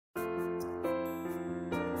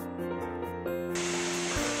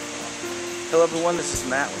Hello everyone, this is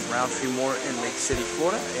Matt with Rountree in Lake City,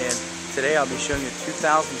 Florida, and today I'll be showing you a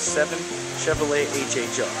 2007 Chevrolet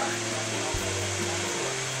HHR.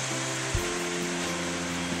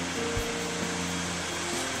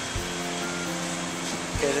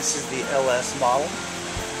 Okay, this is the LS model.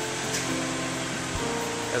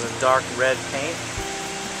 Has a dark red paint,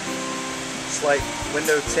 slight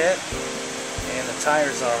window tint, and the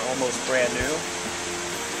tires are almost brand new.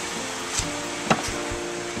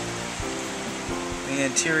 In the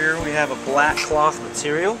interior we have a black cloth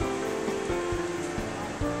material.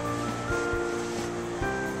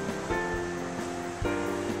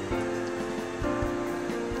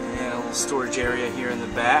 And a little storage area here in the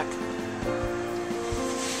back.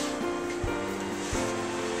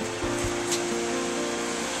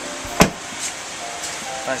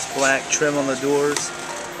 Nice black trim on the doors.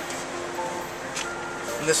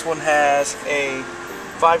 And this one has a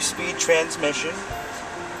 5-speed transmission,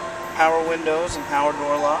 power windows and power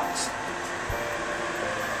door locks.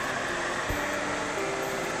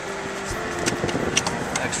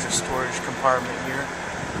 Extra storage compartment here.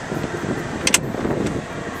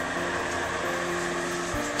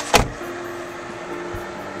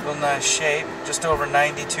 Real nice shape, just over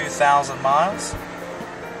 92,000 miles.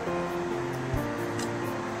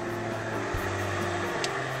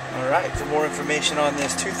 Alright, for more information on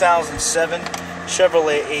this 2007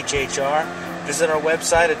 Chevrolet HHR, visit our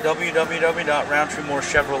website at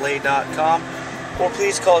www.rountreemoorechevrolet.com, or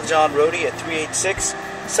please call John Rohde at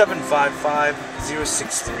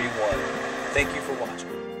 386-755-0631. Thank you for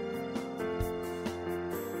watching.